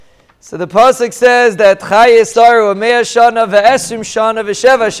So the pasuk says that Chai Yisaru Mea Shana ve'Esrim Shana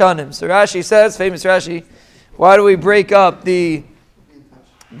ve'Sheva Shanim. So Rashi says, famous Rashi, why do we break up the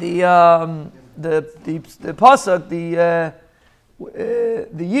pasuk, the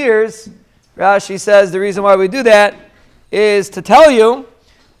years? Rashi says the reason why we do that is to tell you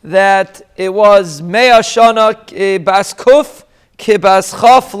that it was Mea Shana Bas Kuf Ki Bas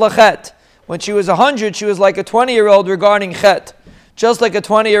Chaf Lachet. When she was 100, she was like a 20-year-old regarding Chet. Just like a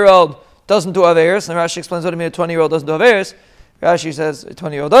 20-year-old doesn't do Averis, and Rashi explains what it means a 20-year-old doesn't do Averis. Rashi says a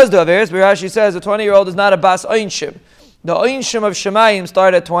 20-year-old does do Averis, but Rashi says a 20-year-old is not a Bas Einshim. The Einshim of Shemayim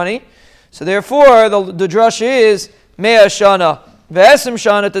start at 20. So therefore, the drasha is Mea Shana Ve'esrim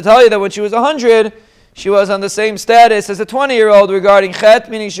Shana, to tell you that when she was 100, she was on the same status as a 20-year-old regarding Chet,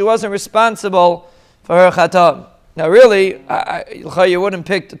 meaning she wasn't responsible for her Chatam. Now really, you wouldn't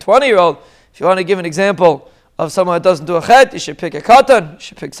pick the 20-year-old. If you want to give an example of someone that doesn't do a Chet, you should pick a Katan. You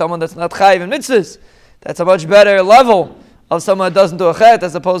should pick someone that's not Chayiv in mitzvahs. That's a much better level of someone that doesn't do a Chet,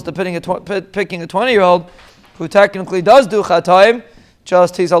 as opposed to picking a 20-year-old who technically does do Chatayim,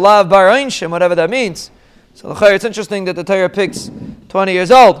 just he's a Lav Bar Einshim, whatever that means. So it's interesting that the Torah picks 20 years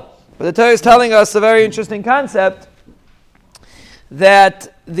old. But the Torah is telling us a very interesting concept,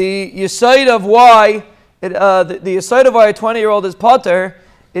 that the yesod of why the yesod of why a 20-year-old is pater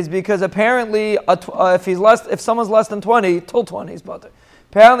is because apparently if someone's less than 20, till 20 is pater.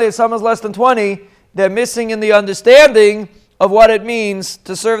 Apparently if someone's less than 20, they're missing in the understanding of what it means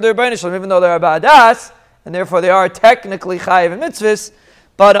to serve their Rebbeinu Shalom, even though they're ba'adas, and therefore they are technically chayiv and mitzvahs,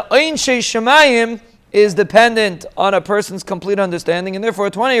 but ein shei shemayim is dependent on a person's complete understanding, and therefore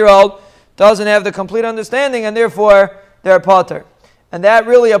a 20-year-old doesn't have the complete understanding, and therefore they're pater. And that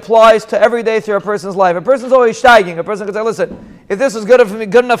really applies to every day through a person's life. A person's always steiging. A person can say, listen, if this was good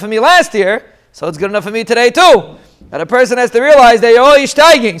enough for me last year, so it's good enough for me today too. And a person has to realize that you're always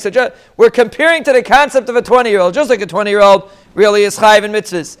steiging. So we're comparing to the concept of a 20-year-old, just like a 20-year-old really is chayiv in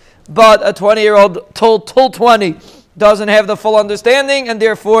mitzvahs. But a 20-year-old till 20 doesn't have the full understanding, and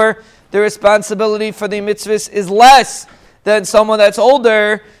therefore the responsibility for the mitzvahs is less than someone that's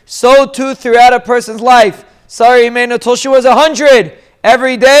older. So too throughout a person's life. Sorry, Imenu, till she was 100.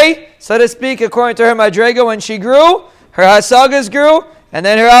 Every day, so to speak, according to her Madrega, when she grew, her Hasagas grew, and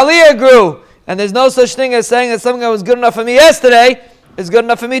then her Aliyah grew. And there's no such thing as saying that something that was good enough for me yesterday is good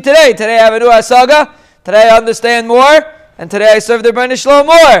enough for me today. Today I have a new Hasaga, today I understand more, and today I serve the Rebbeinu Shalom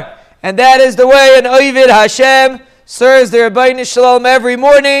more. And that is the way an Ovid Hashem serves the Rebbeinu Shalom every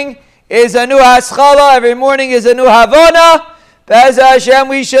morning, is a new Haschala, every morning is a new Havana. Be'ez Hashem,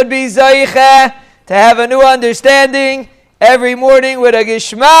 we should be Zaycheh, to have a new understanding every morning with a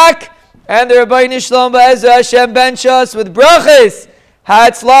gishmak, and the Rebbeinu Shalom Be'ez Hashem bench us with brachas,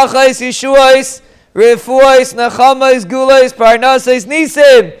 hatzlachas, yeshuas, refuas, nachamais, gulas, parnasas,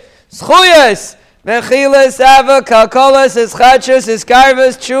 nisim, schuyas, mechilas, ava, kalkolas, eschachas,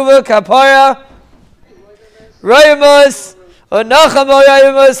 eskarvas, tshuva, kapara, royamus, onacham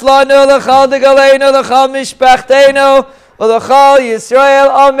royamus, lanu, lechal degaleinu, lechal mishpachtenu, lechal Yisrael,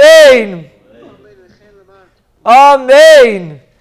 amen. Amen.